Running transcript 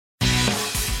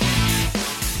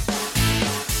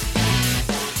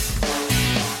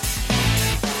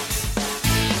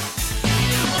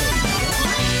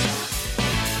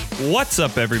What's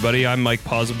up, everybody? I'm Mike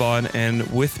Posabon, and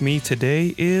with me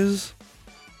today is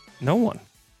no one.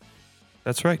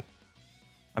 That's right.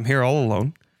 I'm here all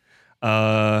alone.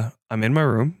 I'm in my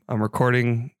room. I'm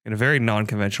recording in a very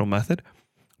non-conventional method.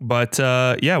 But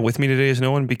yeah, with me today is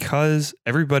no one because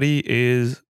everybody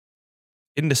is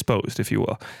indisposed, if you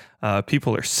will.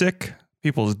 People are sick.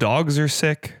 People's dogs are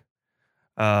sick.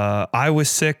 I was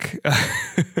sick.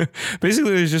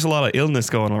 Basically, there's just a lot of illness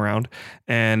going around.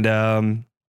 And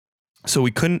so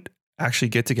we couldn't actually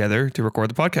get together to record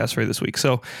the podcast for this week.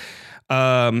 So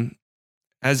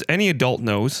as any adult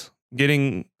knows,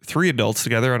 getting three adults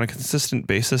together on a consistent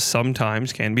basis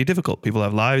sometimes can be difficult. People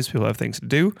have lives, people have things to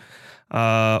do,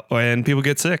 and people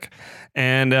get sick.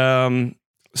 And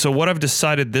so what I've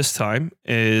decided this time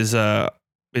is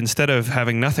instead of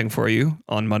having nothing for you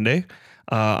on Monday,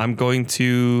 I'm going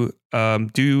to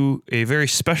do a very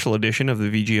special edition of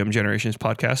the VGM Generations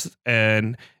podcast.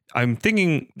 And I'm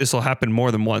thinking this will happen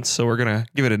more than once. So we're going to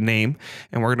give it a name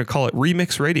and we're going to call it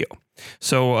Remix Radio.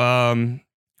 So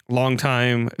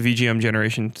longtime VGM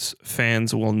Generations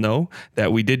fans will know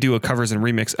that we did do a covers and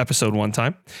remix episode one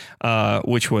time,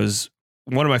 which was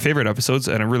one of my favorite episodes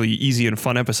and a really easy and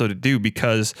fun episode to do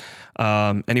because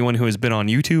anyone who has been on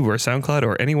YouTube or SoundCloud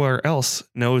or anywhere else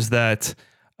knows that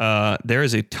there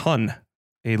is a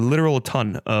literal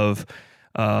ton of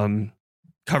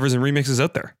covers and remixes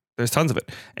out there. There's tons of it.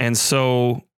 And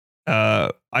so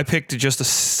I picked just a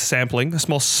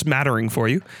small smattering for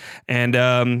you. And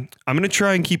I'm going to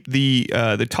try and keep the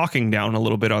talking down a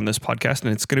little bit on this podcast.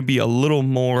 And it's going to be a little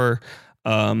more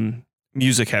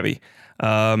music heavy.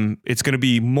 It's going to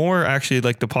be more actually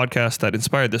like the podcast that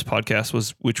inspired this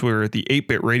podcast which were the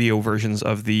 8-bit radio versions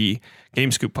of the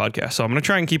Game Scoop podcast. So I'm going to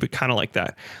try and keep it kind of like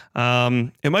that.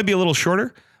 It might be a little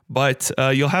shorter, but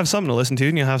you'll have something to listen to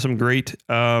and you'll have some great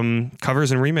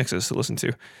covers and remixes to listen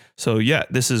to. So yeah,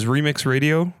 this is Remix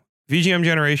Radio, VGM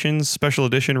Generations Special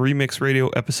Edition Remix Radio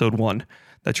Episode 1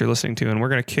 that you're listening to. And we're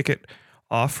going to kick it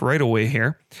off right away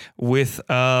here with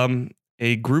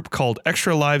a group called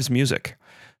Extra Lives Music.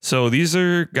 So these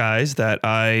are guys that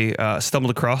I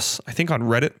stumbled across, I think on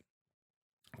Reddit,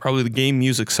 probably the game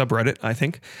music subreddit, I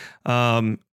think,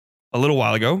 a little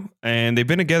while ago. And they've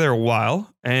been together a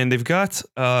while and they've got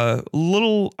I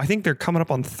think they're coming up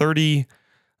on 30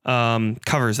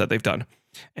 covers that they've done.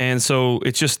 And so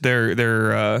it's just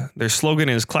their slogan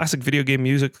is classic video game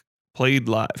music played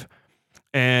live.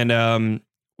 And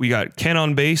we got Ken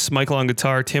on bass, Michael on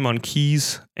guitar, Tim on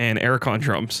keys, and Eric on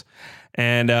drums.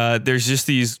 And there's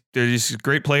these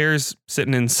great players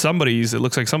sitting in it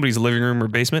looks like somebody's living room or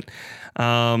basement,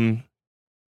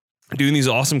 doing these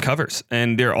awesome covers.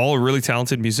 And they're all really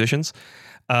talented musicians.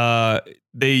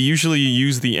 They usually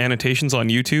use the annotations on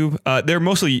YouTube. They're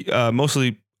mostly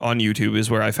on YouTube is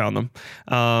where I found them.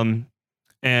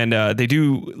 And they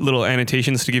do little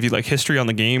annotations to give you like history on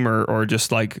the game or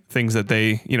just like things that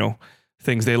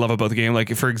things they love about the game.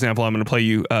 Like, for example, I'm going to play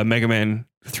you Mega Man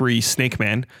 3 Snake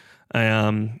Man.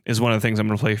 Is one of the things I'm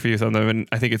going to play for you on them. And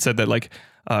I think it said that like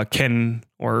Ken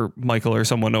or Michael or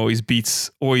someone always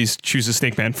chooses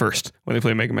Snake Man first when they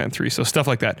play Mega Man 3. So stuff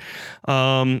like that. So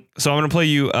I'm going to play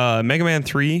you Mega Man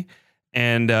 3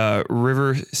 and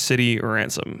River City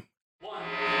Ransom. 1,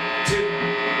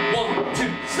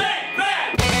 2, Snake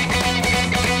Man!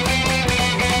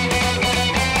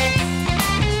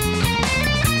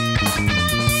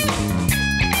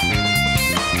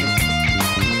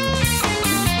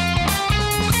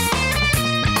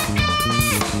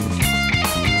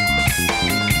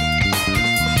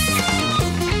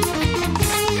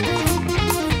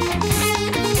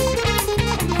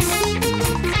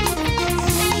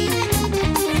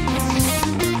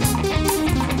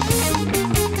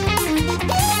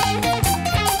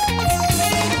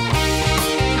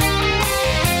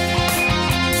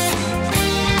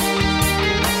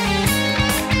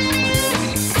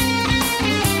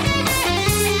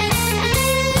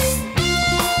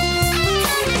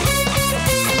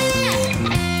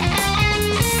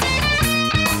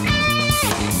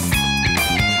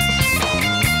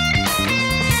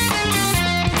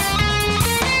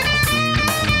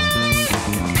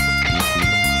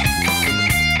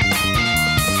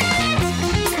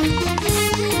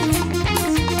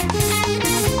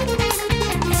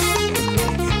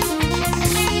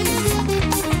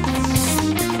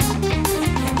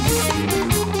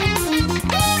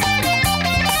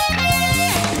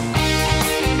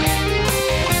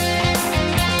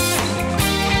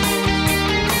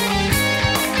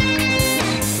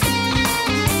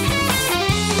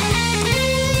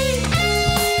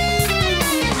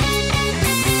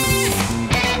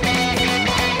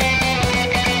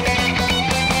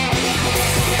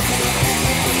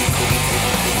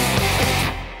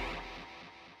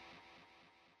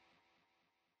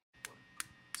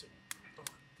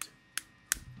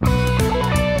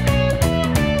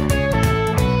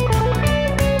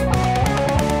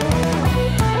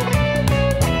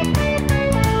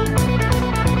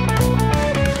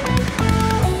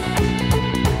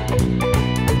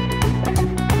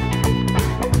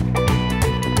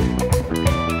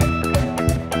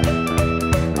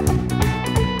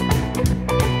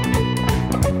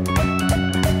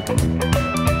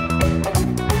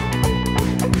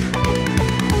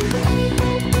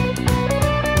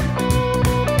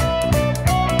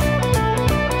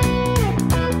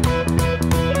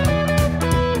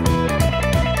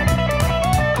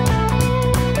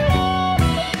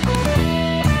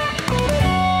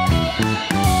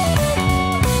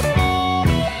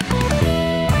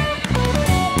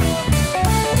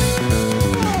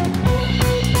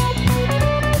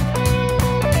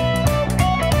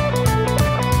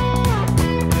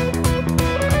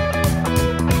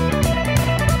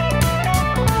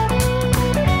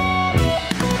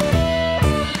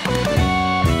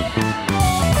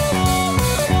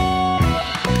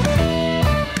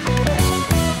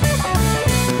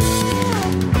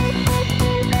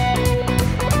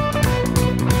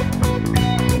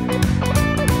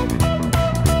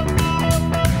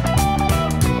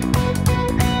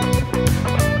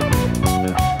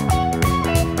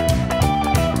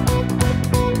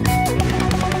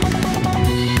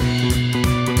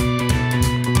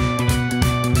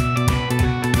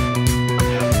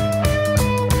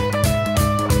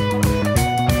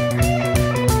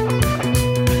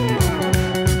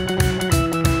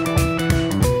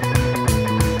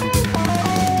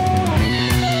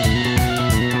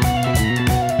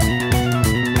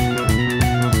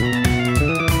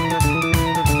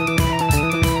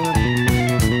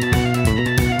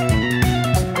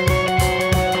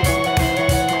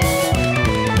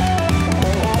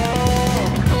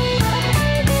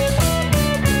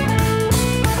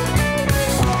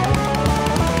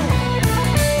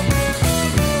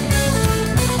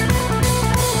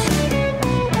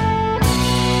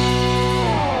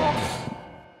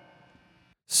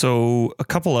 So a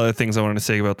couple other things I wanted to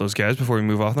say about those guys before we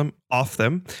move off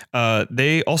them.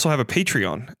 They also have a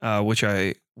Patreon, which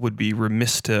I would be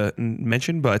remiss to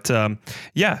mention, but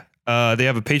yeah. They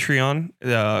have a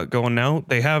Patreon going now.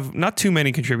 They have not too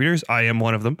many contributors. I am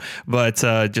one of them, but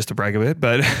just to brag a bit,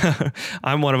 but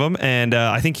I'm one of them, and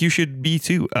I think you should be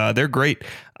too. They're great,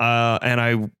 and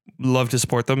I love to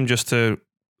support them just to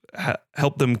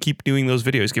help them keep doing those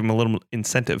videos, give them a little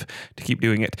incentive to keep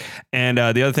doing it. And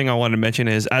the other thing I wanted to mention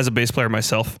is, as a bass player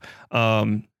myself,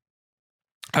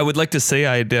 I would like to say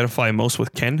I identify most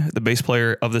with Ken, the bass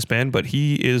player of this band, but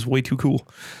he is way too cool.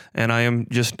 And I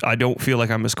don't feel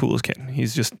like I'm as cool as Ken.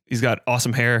 He's got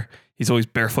awesome hair. He's always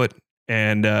barefoot,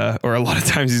 and, or a lot of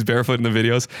times he's barefoot in the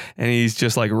videos, and he's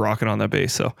just like rocking on that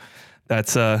bass. So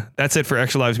that's it for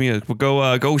Extra Lives Music.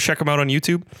 Go check them out on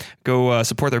YouTube. Go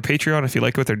support their Patreon if you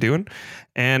like what they're doing.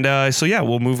 And so yeah,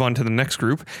 we'll move on to the next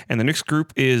group. And the next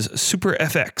group is Super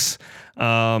FX.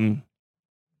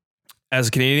 As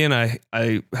a Canadian,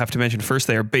 I have to mention first,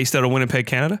 they are based out of Winnipeg,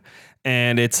 Canada,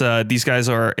 and it's these guys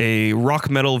are a rock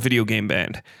metal video game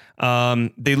band.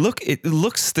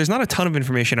 There's not a ton of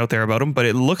information out there about them, but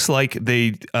it looks like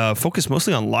they focus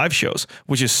mostly on live shows,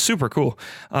 which is super cool.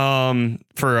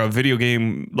 For a video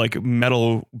game like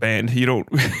metal band, you don't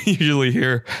usually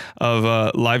hear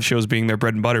of live shows being their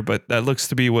bread and butter, but that looks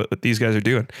to be what these guys are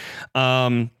doing.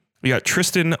 We got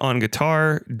Tristan on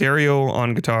guitar, Dario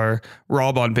on guitar,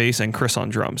 Rob on bass, and Chris on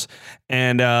drums.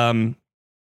 And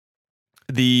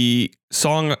the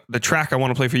track I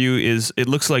want to play for you it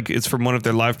looks like it's from one of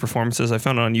their live performances. I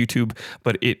found it on YouTube,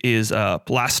 but it is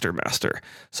Blaster Master.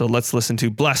 So let's listen to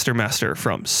Blaster Master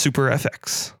from Super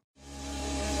FX.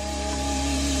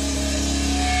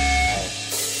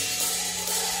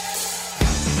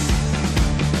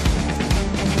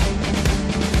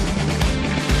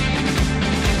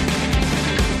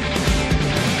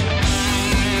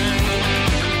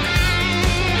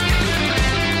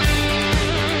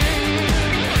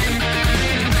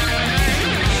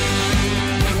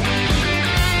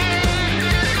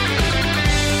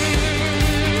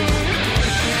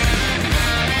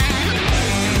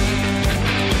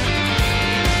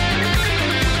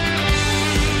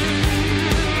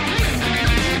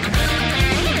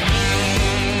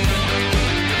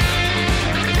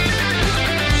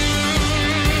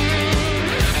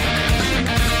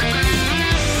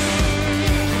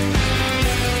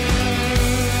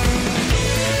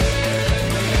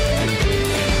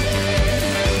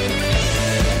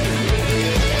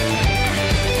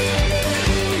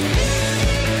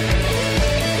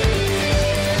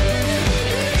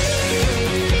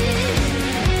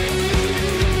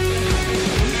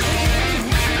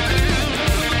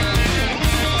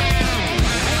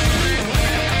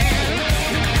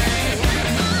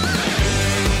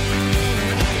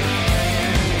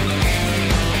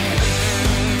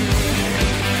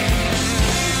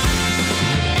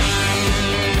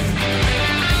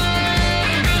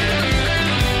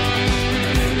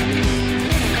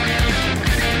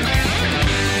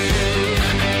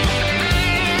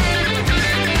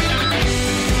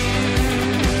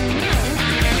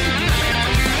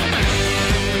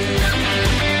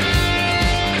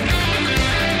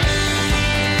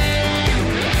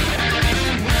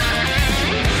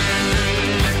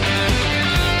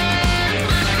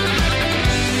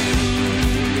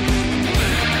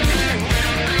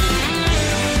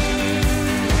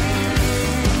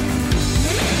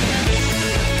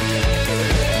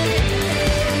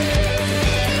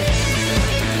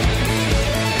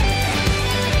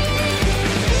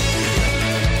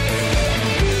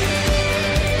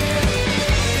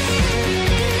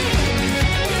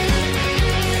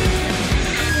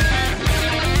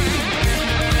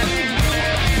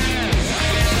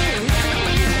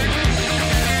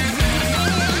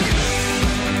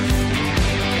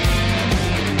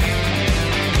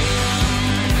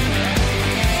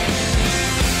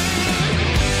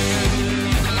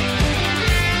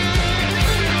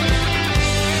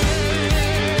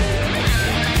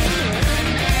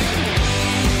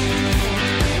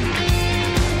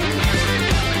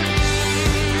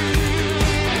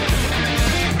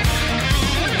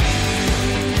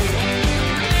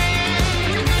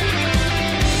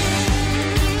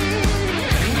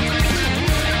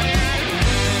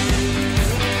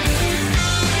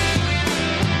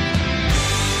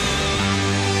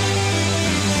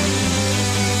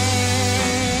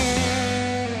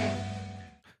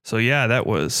 So yeah, that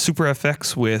was Super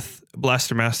FX with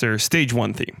Blaster Master Stage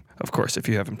 1 theme. Of course, if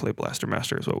you haven't played Blaster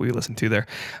Master is what we listen to there.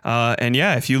 And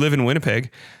yeah, if you live in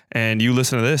Winnipeg and you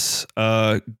listen to this,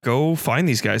 go find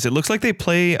these guys. It looks like they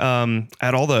play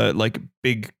at all the like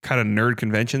big kind of nerd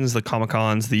conventions, the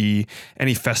Comic-Cons,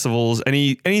 any festivals,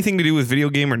 anything to do with video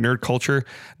game or nerd culture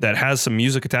that has some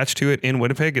music attached to it in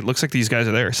Winnipeg. It looks like these guys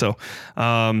are there. So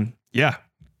yeah,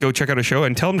 go check out a show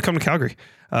and tell them to come to Calgary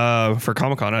for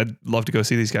Comic-Con. I'd love to go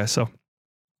see these guys. So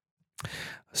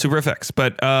Super FX.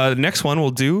 But the next one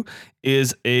we'll do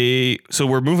is so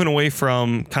we're moving away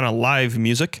from kind of live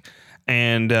music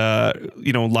and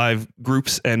live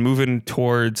groups and moving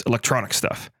towards electronic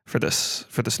stuff for this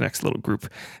next little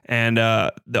group. And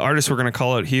the artist we're going to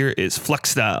call out here is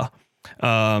Flexstyle.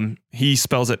 He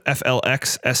spells it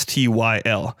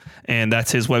FLXSTYL, and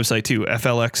that's his website too,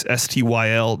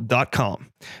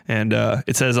 FLXSTYL.com. And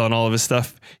it says on all of his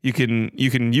stuff, you can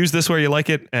use this where you like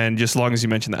it, and just as long as you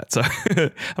mention that. So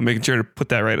I'm making sure to put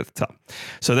that right at the top.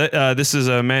 So that this is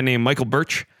a man named Michael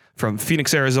Birch from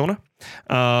Phoenix, Arizona.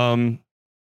 And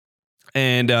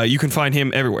you can find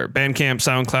him everywhere: Bandcamp,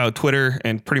 SoundCloud, Twitter,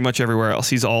 and pretty much everywhere else.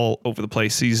 He's all over the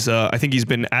place. He's I think he's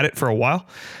been at it for a while.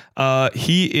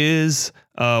 He is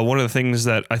one of the things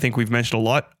that I think we've mentioned a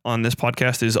lot on this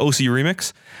podcast is OC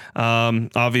Remix.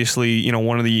 Obviously,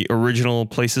 one of the original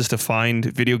places to find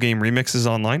video game remixes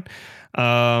online.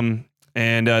 And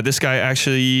this guy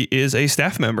actually is a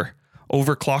staff member.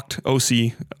 Overclocked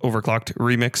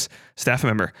Remix staff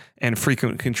member and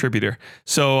frequent contributor.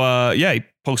 So he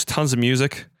posts tons of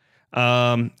music.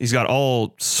 He's got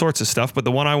all sorts of stuff, but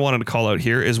the one I wanted to call out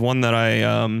here is one that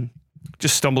I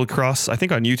just stumbled across, I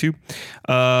think on YouTube,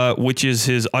 which is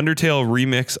his Undertale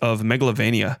remix of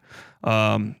Megalovania.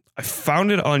 I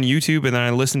found it on YouTube and then I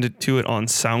listened to it on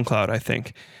SoundCloud, I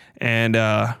think. And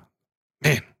man,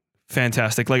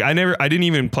 fantastic. Like I didn't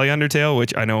even play Undertale,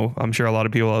 which I'm sure a lot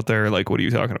of people out there are like, what are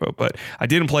you talking about? But I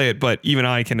didn't play it, but even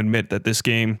I can admit that this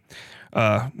game,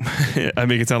 I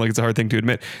make it sound like it's a hard thing to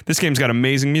admit. This game's got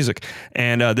amazing music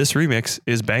and this remix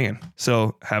is banging.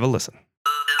 So have a listen.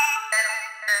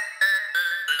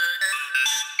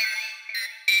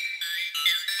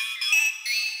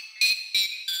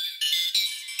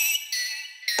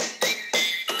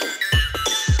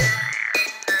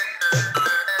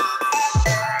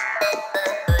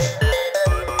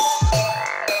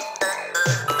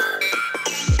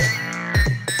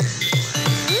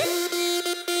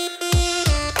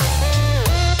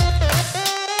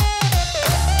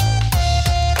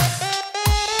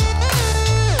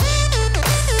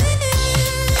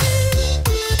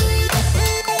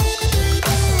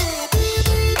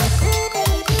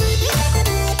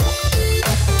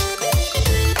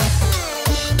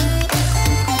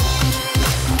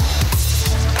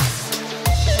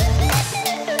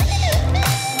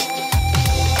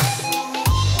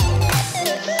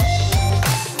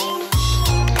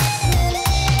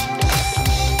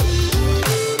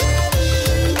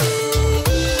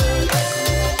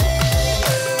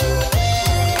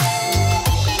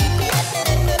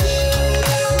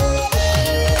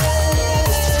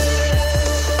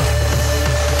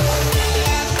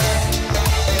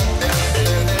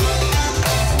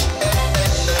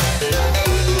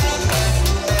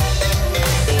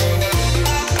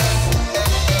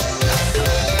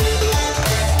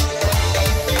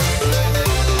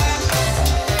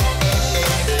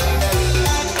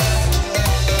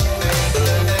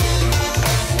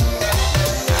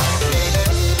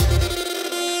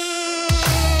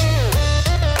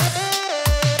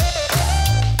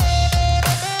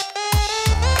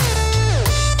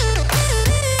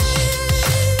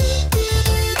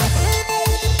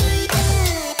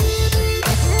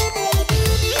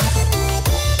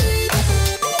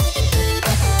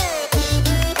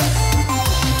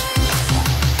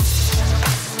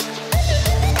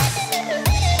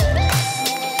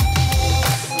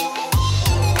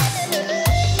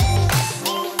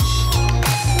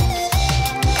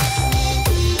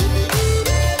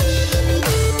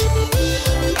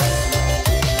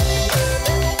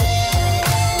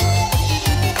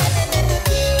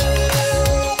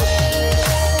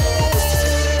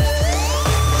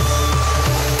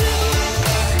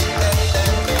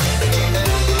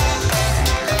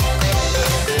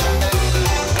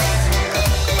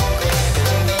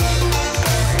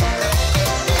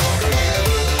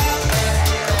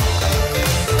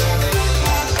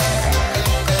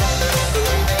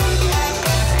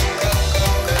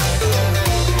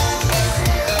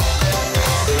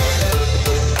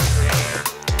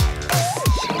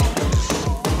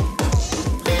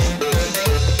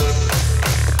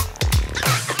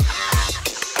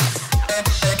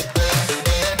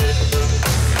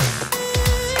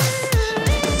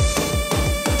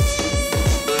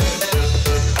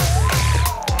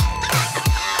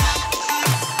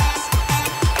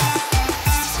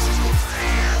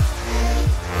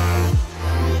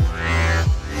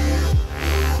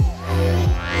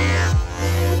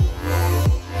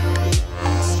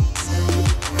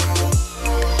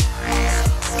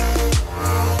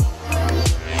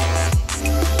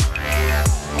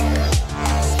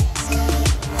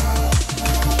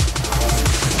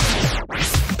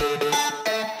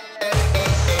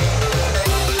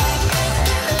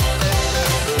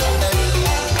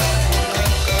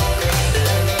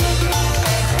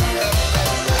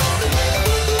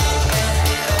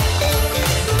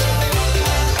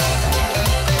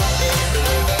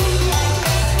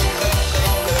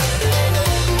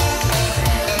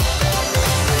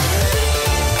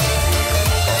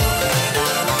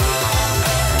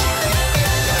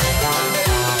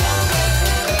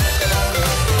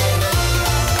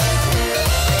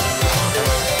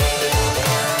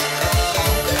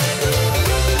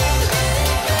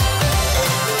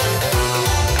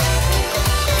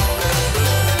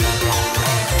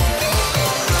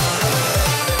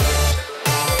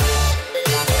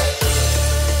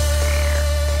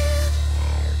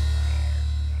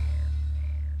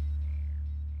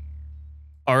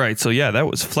 All right, so yeah, that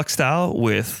was Flexstyle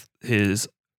with his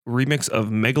remix of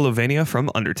Megalovania from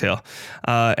Undertale.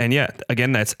 And yeah,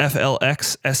 again, that's flxstyl.com.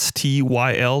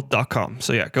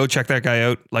 So yeah, go check that guy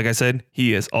out. Like I said,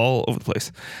 he is all over the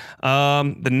place.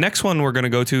 The next one we're going to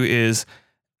go to is,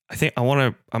 I'm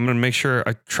going to make sure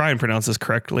I try and pronounce this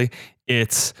correctly.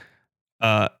 It's,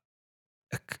 I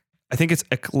think it's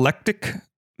Eclectic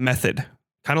Method,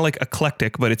 kind of like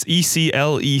eclectic, but it's ECLECTIC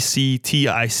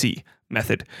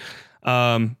Method.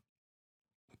 Guy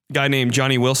named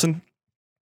Johnny Wilson.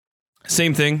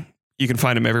 Same thing. You can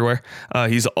find him everywhere.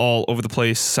 He's all over the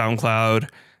place. SoundCloud,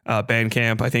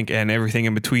 Bandcamp, I think, and everything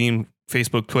in between.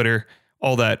 Facebook, Twitter,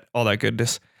 all that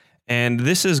goodness. And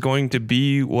this is going to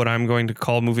be what I'm going to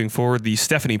call moving forward the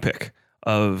Stephanie pick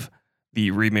of the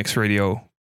Remix Radio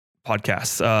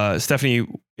podcast. Stephanie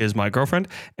is my girlfriend,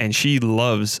 and she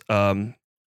loves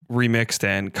remixed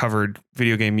and covered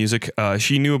video game music.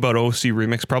 She knew about OC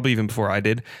Remix probably even before I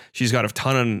did. She's got a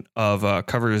ton of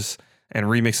covers and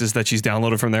remixes that she's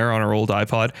downloaded from there on her old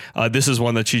iPod. This is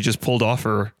one that she just pulled off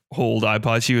her old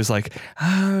iPod. She was like,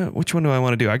 which one do I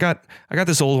want to do? I got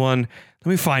this old one. Let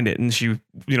me find it. And she,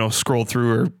 scrolled through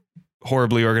her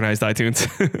horribly organized iTunes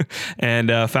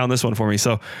and found this one for me.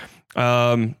 So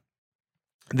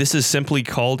this is simply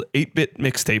called 8-Bit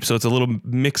Mixtape. So it's a little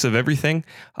mix of everything,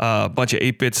 a bunch of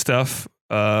 8-bit stuff.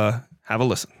 Have a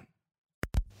listen.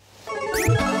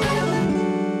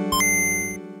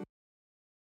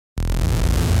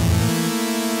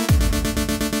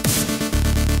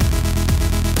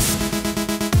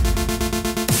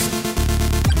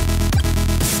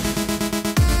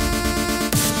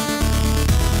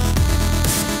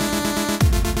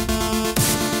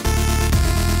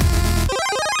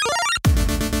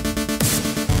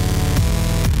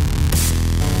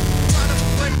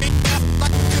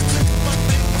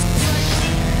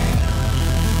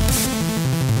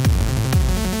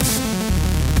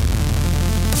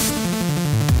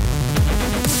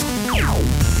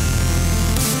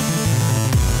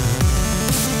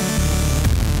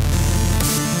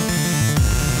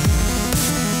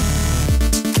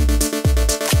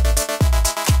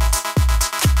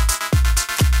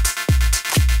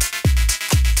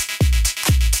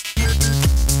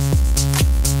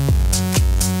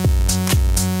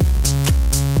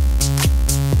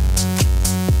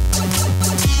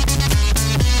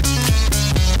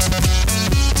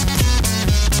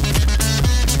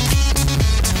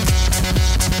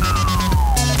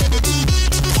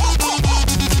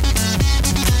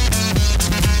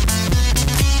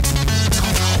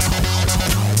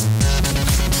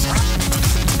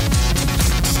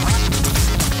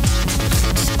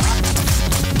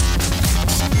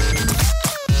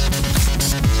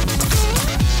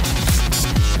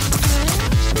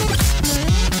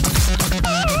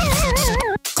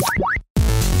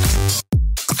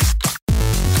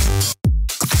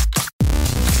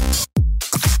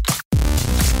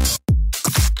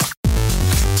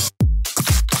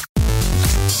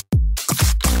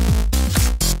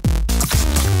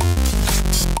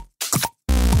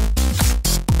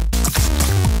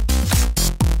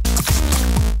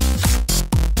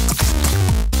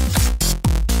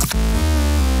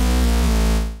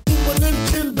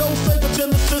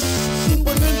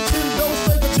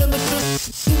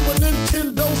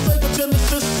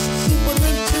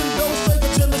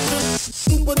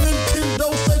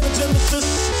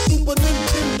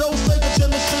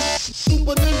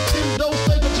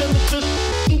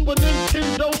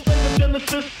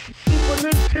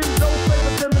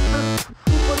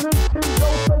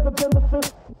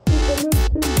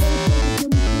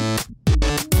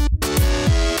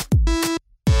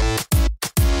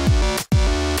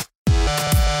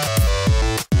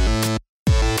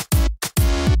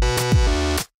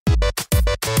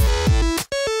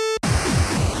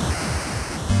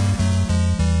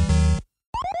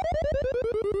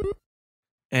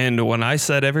 And when I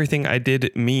said everything, I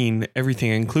did mean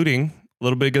everything, including a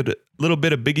little bit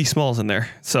of Biggie Smalls in there.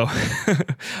 So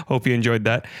hope you enjoyed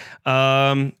that.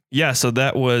 So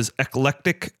that was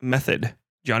Eclectic Method,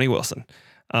 Johnny Wilson.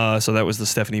 So that was the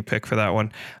Stephanie pick for that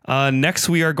one. Next,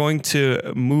 we are going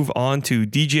to move on to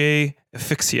DJ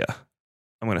Asphyxia,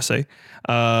 I'm going to say.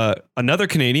 Another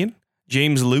Canadian,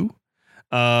 James Liu.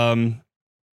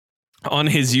 On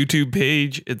his YouTube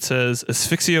page, it says,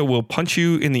 Asphyxia will punch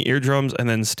you in the eardrums and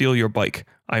then steal your bike.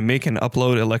 I make and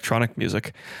upload electronic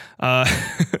music.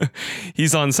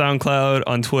 He's on SoundCloud,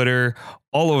 on Twitter,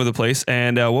 all over the place.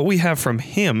 And what we have from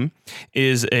him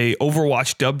is a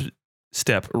Overwatch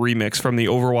dubstep remix from the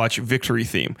Overwatch Victory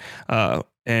theme.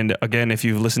 And again, if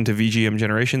you've listened to VGM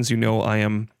Generations, you know I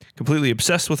am completely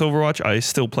obsessed with Overwatch. I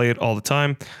still play it all the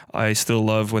time. I still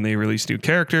love when they release new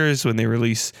characters, when they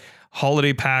release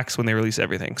holiday packs, when they release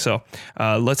everything. So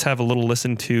let's have a little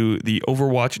listen to the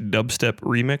Overwatch dubstep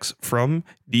remix from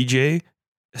DJ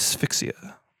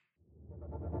Asphyxia.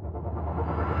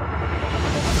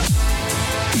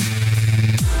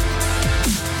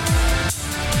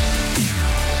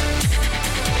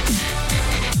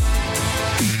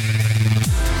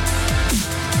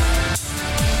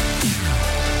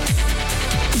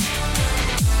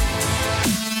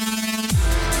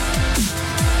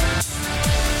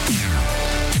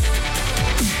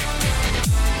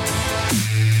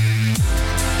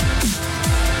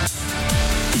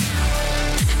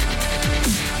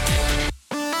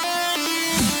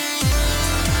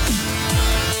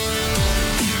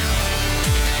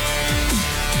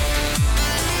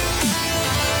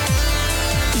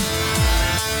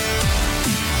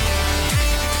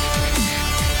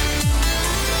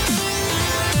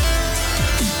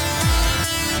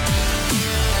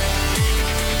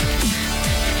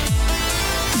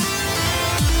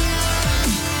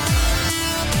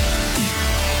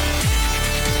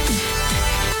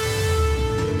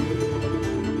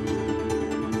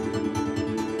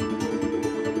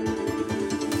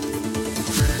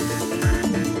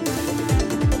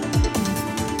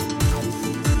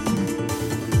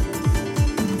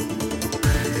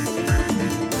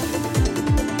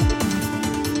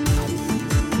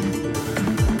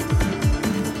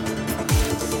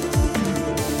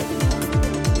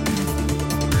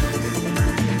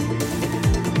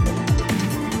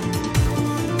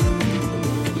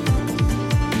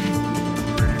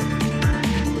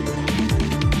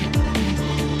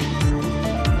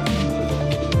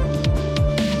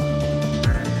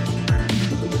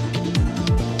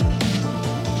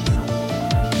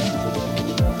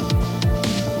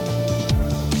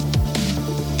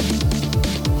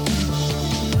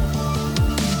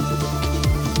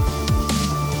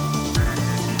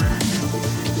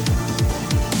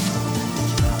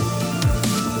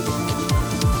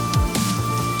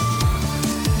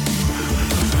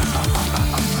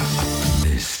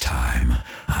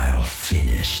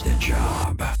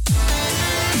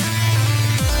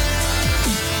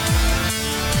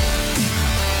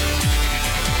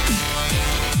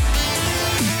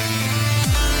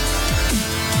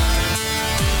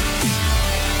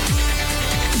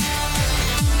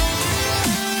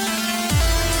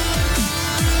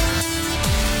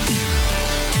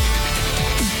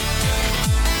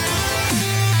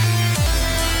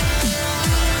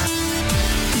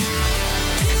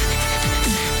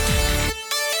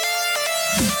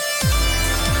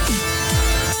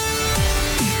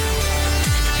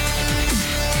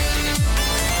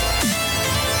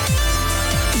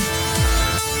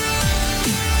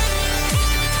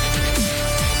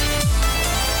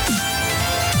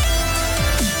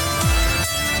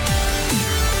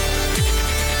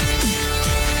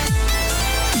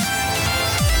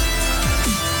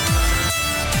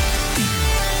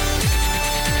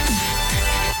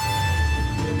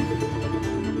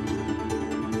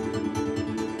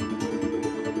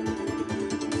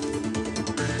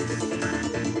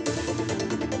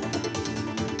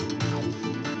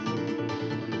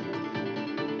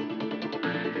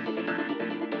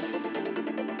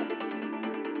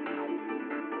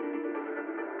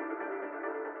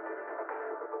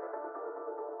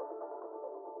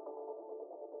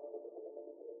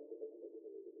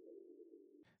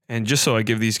 And just so I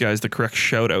give these guys the correct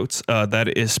shout outs,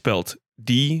 that is spelt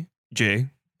DJ,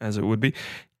 as it would be,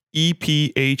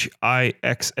 Ephixa.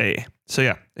 So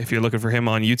yeah, if you're looking for him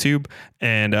on YouTube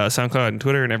and SoundCloud and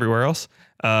Twitter and everywhere else,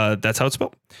 that's how it's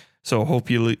spelled. So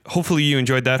hopefully you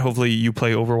enjoyed that. Hopefully you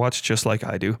play Overwatch just like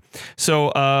I do.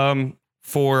 So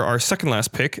for our second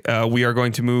last pick, we are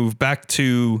going to move back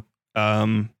to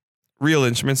real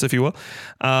instruments, if you will,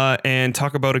 and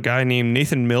talk about a guy named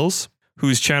Nathan Mills,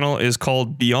 whose channel is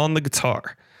called Beyond the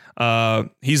Guitar.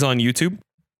 He's on YouTube.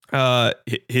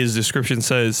 His description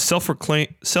says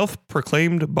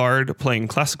self-proclaimed bard playing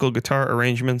classical guitar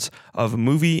arrangements of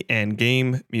movie and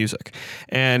game music.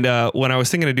 And when I was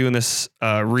thinking of doing this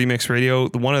remix radio,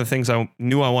 one of the things I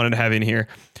knew I wanted to have in here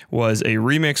was a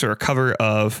remix or a cover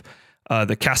of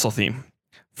the castle theme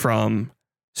from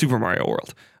Super Mario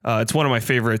World. It's one of my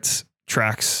favorite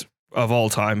tracks of all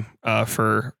time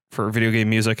for video game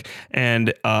music.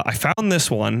 And I found this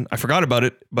one. I forgot about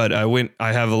it, but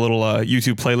I have a little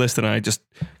YouTube playlist and I just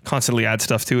constantly add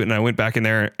stuff to it. And I went back in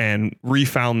there and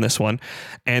refound this one.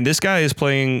 And this guy is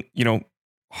playing,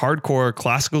 hardcore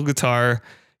classical guitar.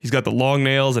 He's got the long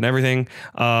nails and everything.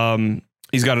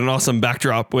 He's got an awesome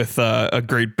backdrop with a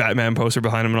great Batman poster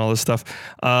behind him and all this stuff.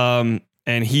 And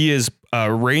he is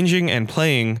arranging and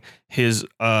playing his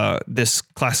this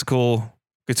classical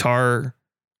guitar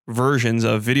versions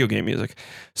of video game music.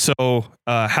 So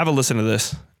have a listen to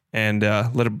this and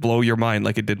let it blow your mind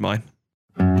like it did mine.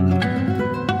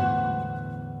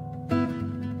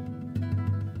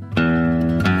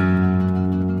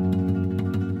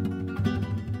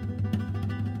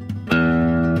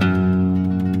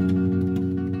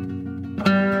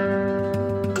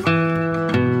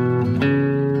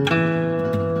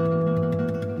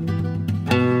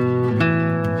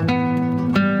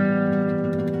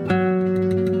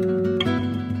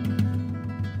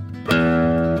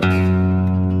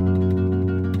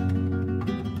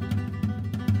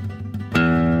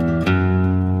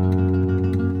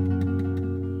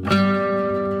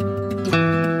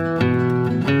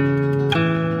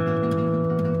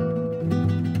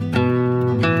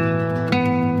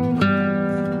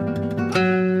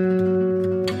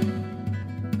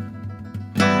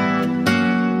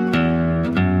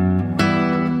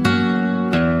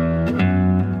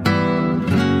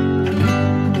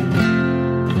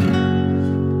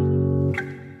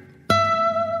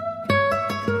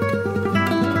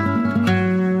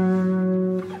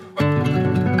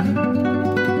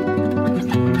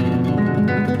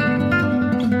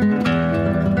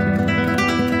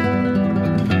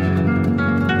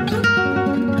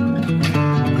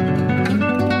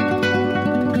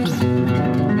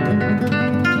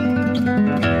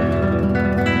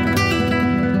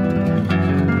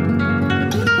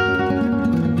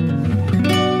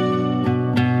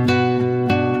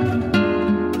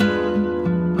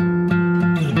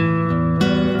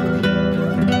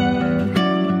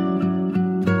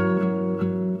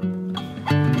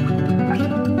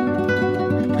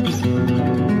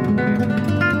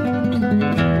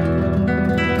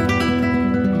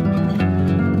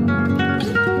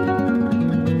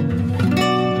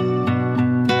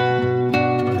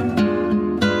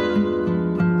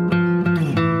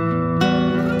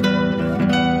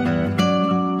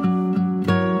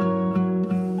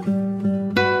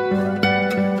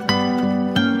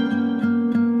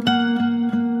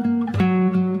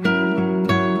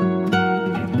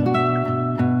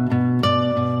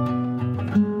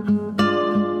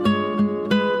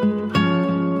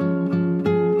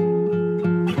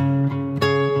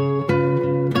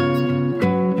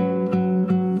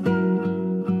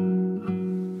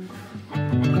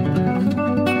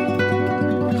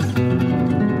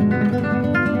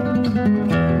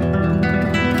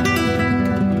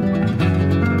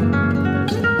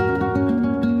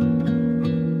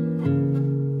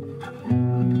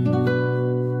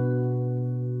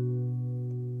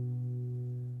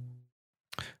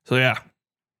 So yeah,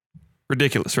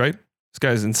 ridiculous, right? This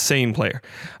guy's an insane player.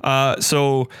 Like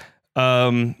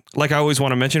I always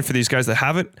want to mention for these guys that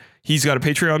haven't, he's got a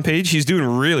Patreon page. He's doing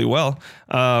really well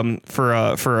for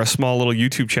a small little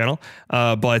YouTube channel.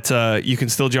 But you can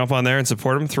still jump on there and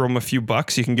support him. Throw him a few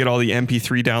bucks. You can get all the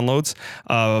MP3 downloads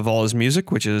of all his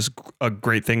music, which is a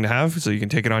great thing to have. So you can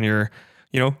take it on your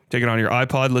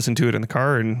iPod, listen to it in the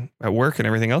car and at work and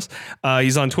everything else.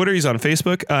 He's on Twitter, he's on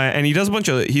Facebook, and he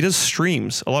does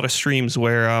streams, a lot of streams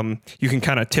where you can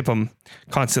kind of tip him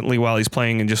constantly while he's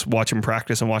playing and just watch him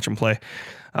practice and watch him play.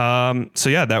 So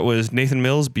yeah, that was Nathan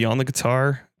Mills, Beyond the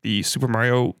Guitar, the Super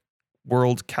Mario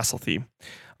World Castle theme.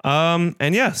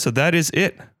 And yeah, so that is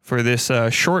it for this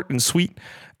short and sweet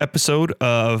episode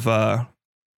of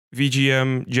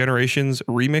VGM Generations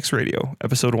Remix Radio,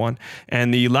 episode 1.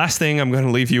 And the last thing I'm going to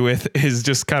leave you with is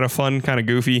just kind of fun, kind of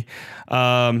goofy.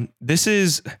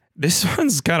 This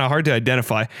one's kind of hard to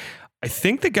identify. I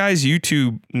think the guy's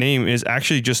YouTube name is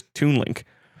actually just TuneLink,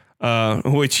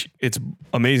 which it's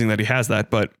amazing that he has that,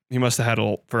 but he must have had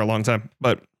it for a long time.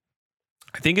 But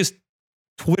I think his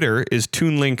Twitter is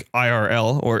TuneLink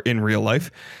IRL, or in real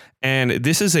life. And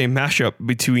this is a mashup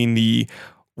between the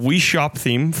Wii Shop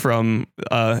theme from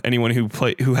anyone who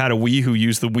had a Wii who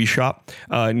used the Wii Shop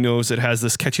knows it has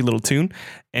this catchy little tune,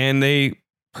 and they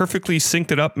perfectly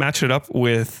synced it up, matched it up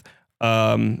with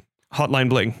Hotline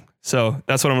Bling. So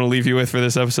that's what I'm going to leave you with for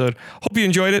this episode. Hope you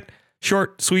enjoyed it.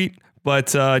 Short, sweet,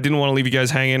 but I didn't want to leave you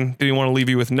guys hanging. Didn't want to leave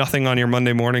you with nothing on your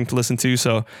Monday morning to listen to.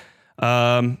 So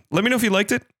let me know if you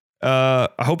liked it. I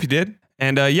hope you did.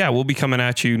 And yeah, we'll be coming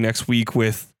at you next week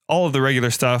with all of the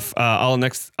regular stuff. I'll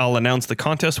announce the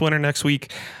contest winner next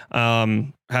week.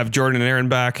 Have Jordan and Aaron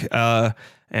back,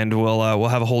 and we'll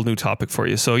have a whole new topic for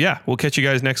you. So yeah, we'll catch you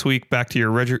guys next week. Back to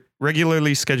your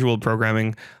regularly scheduled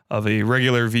programming of a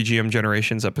regular VGM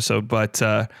Generations episode. But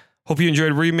hope you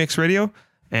enjoyed Remix Radio,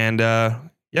 and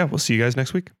yeah, we'll see you guys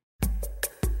next week.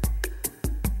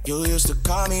 You used to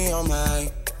call me on my.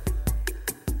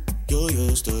 You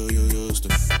used to.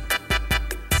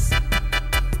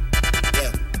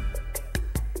 Yeah.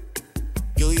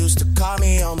 You used to call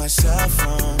me on my cell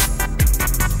phone.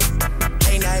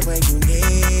 Late night when you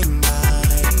need my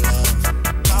love.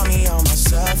 Call me on my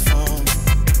cell phone.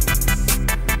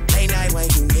 Late night when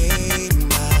you need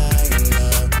my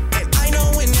love. And I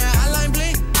know when that hotline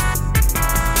blink,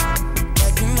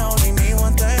 that can only mean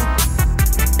one thing.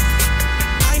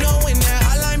 I know when that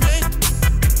hotline blink,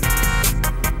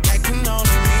 that can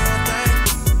only mean one thing.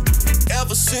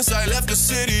 Ever since I left the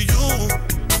city, you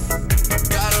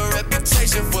got a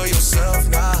reputation for yourself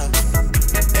now.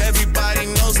 Everybody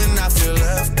knows and I feel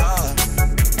left out.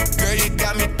 Girl, you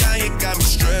got me down, you got me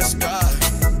stressed out.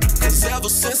 Cause ever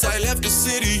since I left the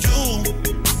city, you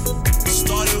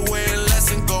started wearing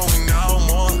less and going out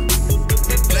more.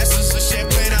 Glasses of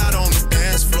champagne out on the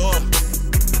dance floor.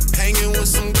 Hanging with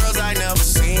some girls I never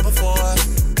seen before.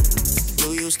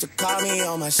 You used to call me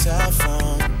on my cell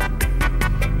phone.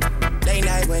 Late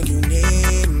night when you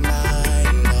need my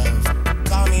love.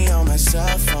 Call me on my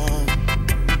cell phone.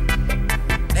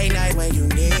 Late night when you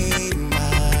need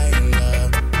my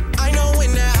love. I know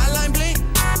when that hotline blink,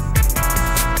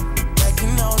 that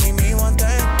can only mean one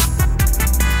thing.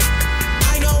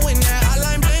 I know when that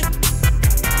hotline blink,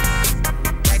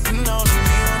 that can only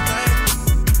mean one thing.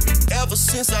 Ever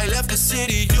since I left the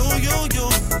city, you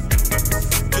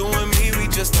and me, we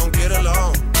just don't get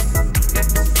along.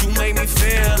 You make me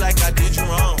feel like I did you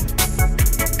wrong.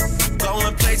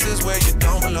 Going places where you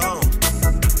don't belong.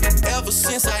 Ever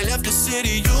since I left the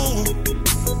city, you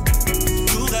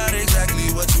got exactly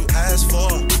what you asked for.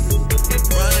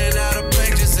 Running out of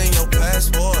pages in your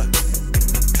passport.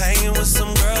 Hanging with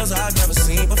some girls I've never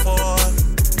seen before.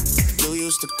 You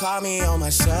used to call me on my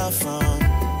cell phone.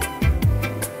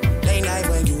 Late night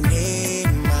when you need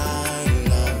my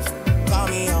love. Call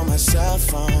me on my cell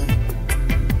phone.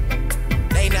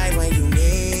 Late night when you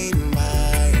need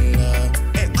my love.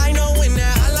 And I know when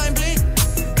that hotline blink,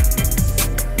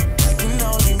 that can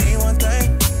only mean one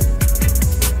thing.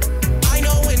 I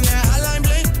know when that hotline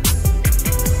blink,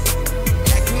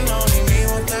 that can only mean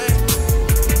one thing.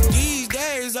 These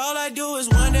days, all I do is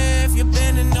wonder if you're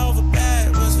bending over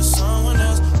backwards for someone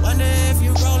else. Wonder if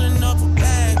you're rolling up a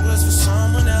backwards for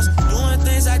someone else. Doing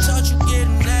things I taught you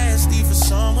getting nasty for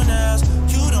someone else.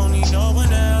 You don't need no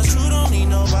one else. You don't need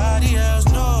nobody else.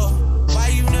 No. Why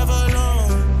you never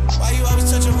alone? Why you always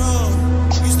touch a road?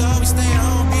 Used to always stay at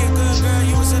home, be a good girl.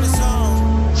 You was in the zone.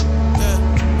 Yeah.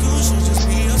 You should just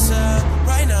be yourself.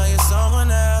 Right now you're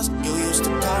someone else. You used to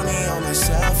call me on my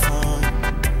cell phone.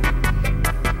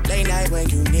 Late night when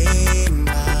you need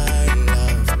my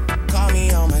love. Call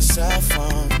me on my cell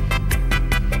phone.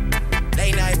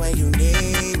 Late night when you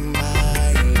need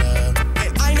my love.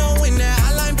 And I know when that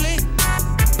hotline blink,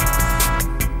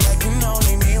 that can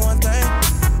only mean one thing.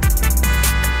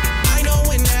 I know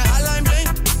when that hotline blink,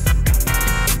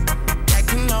 that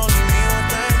can only mean one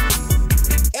thing.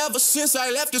 Ever since I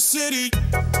left the city,